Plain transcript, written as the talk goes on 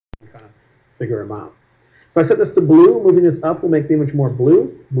figure them out. If I set this to blue, moving this up will make the image more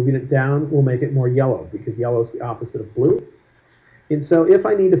blue. Moving it down will make it more yellow, because yellow is the opposite of blue. And so if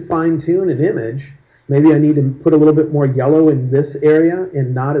I need to fine-tune an image, maybe I need to put a little bit more yellow in this area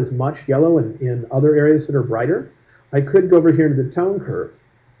and not as much yellow in other areas that are brighter, I could go over here to the tone curve.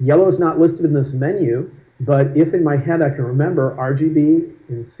 Yellow is not listed in this menu, but if in my head I can remember RGB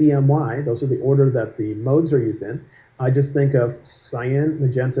and CMY, those are the order that the modes are used in, I just think of cyan,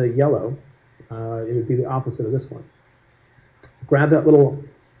 magenta, yellow. It would be the opposite of this one. Grab that little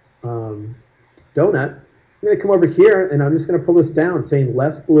donut. I'm going to come over here, and I'm just going to pull this down, saying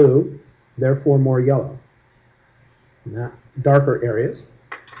less blue, therefore more yellow. In that darker areas.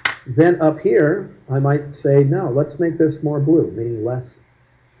 Then up here, I might say, no, let's make this more blue, meaning less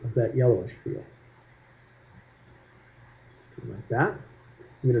of that yellowish feel. Like that.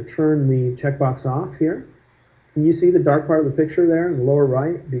 I'm going to turn the checkbox off here. Can you see the dark part of the picture there in the lower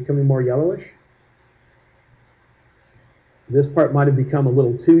right becoming more yellowish? This part might have become a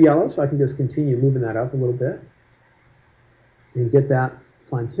little too yellow, so I can just continue moving that up a little bit and get that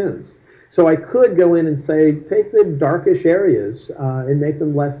fine-tuned. So I could go in and say, take the darkish areas and make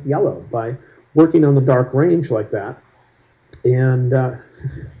them less yellow by working on the dark range like that and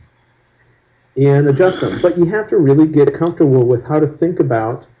adjust them. But you have to really get comfortable with how to think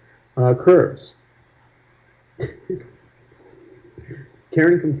about curves.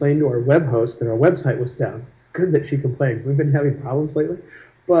 Karen complained to our web host that our website was down. Good that she complained. We've been having problems lately,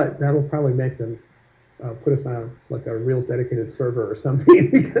 but that'll probably make them put us on like a real dedicated server or something.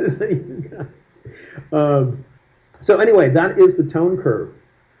 Because so anyway, that is the tone curve.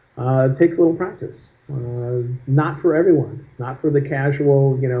 It takes a little practice. Not for everyone. Not for the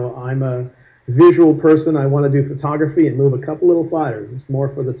casual, I'm a visual person, I want to do photography and move a couple little sliders. It's more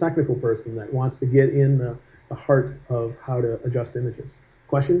for the technical person that wants to get in the heart of how to adjust images.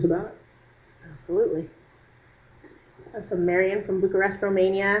 Questions about it? Absolutely. So Marion from Bucharest,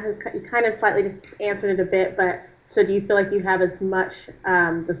 Romania, you kind of slightly just answered it a bit, but so do you feel like you have as much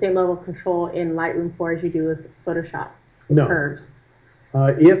the same level of control in Lightroom 4 as you do with Photoshop? No. Curves?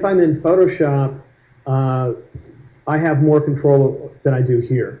 If I'm in Photoshop, I have more control than I do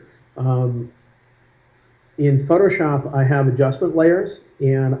here. In Photoshop, I have adjustment layers,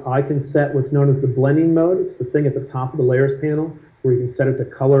 and I can set what's known as the blending mode. It's the thing at the top of the layers panel where you can set it to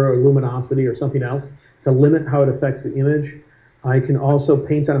color or luminosity or something else to limit how it affects the image. I can also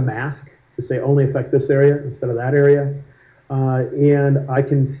paint on a mask to say only affect this area instead of that area. And I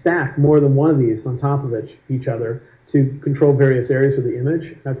can stack more than one of these on top of each other to control various areas of the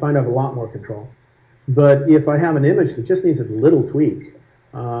image. I find I have a lot more control. But if I have an image that just needs a little tweak,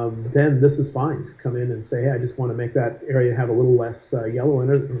 then this is fine to come in and say, hey, I just want to make that area have a little less yellow in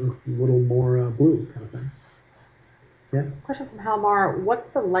it, a little more blue kind of thing. Yeah. Question from Halmar: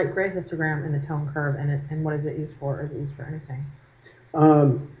 what's the light gray histogram in the tone curve, and what is it used for? Is it used for anything?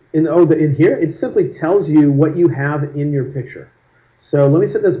 In here, it simply tells you what you have in your picture. So let me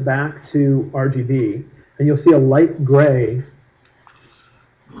set this back to RGB, and you'll see a light gray.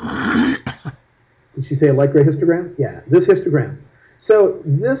 Did she say a light gray histogram? Yeah, this histogram. So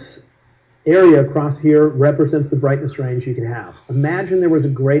this area across here represents the brightness range you can have. Imagine there was a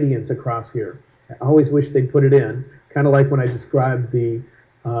gradient across here. I always wish they'd put it in, kind of like when I described the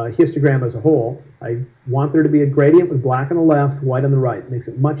histogram as a whole. I want there to be a gradient with black on the left, white on the right. It makes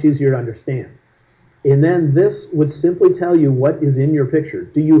it much easier to understand. And then this would simply tell you what is in your picture.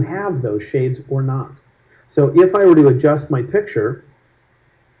 Do you have those shades or not? So if I were to adjust my picture,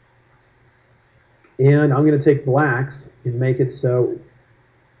 and I'm going to take blacks and make it so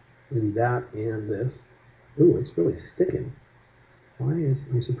in that and this. Ooh, it's really sticking.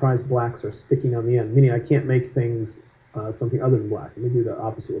 I'm surprised blacks are sticking on the end, meaning I can't make things something other than black. Let me do the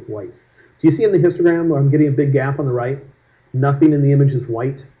opposite with whites. Do you see in the histogram where I'm getting a big gap on the right? Nothing in the image is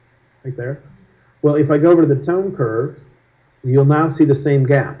white, right there. Well, if I go over to the tone curve, you'll now see the same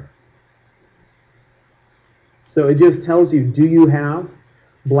gap. So it just tells you, do you have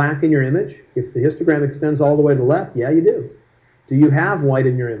black in your image? If the histogram extends all the way to the left, yeah, you do. Do you have white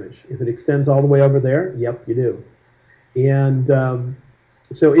in your image? If it extends all the way over there, yep, you do. And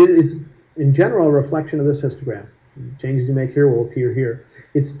so it is, in general, a reflection of this histogram. Changes you make here will appear here.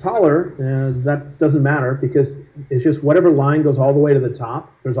 It's taller, and that doesn't matter because it's just whatever line goes all the way to the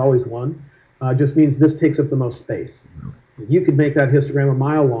top, there's always one, just means this takes up the most space. You could make that histogram a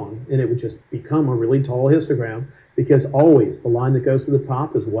mile long, and it would just become a really tall histogram because always the line that goes to the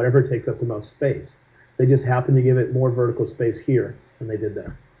top is whatever takes up the most space. They just happen to give it more vertical space here than they did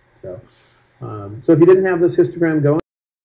there. So if you didn't have this histogram going,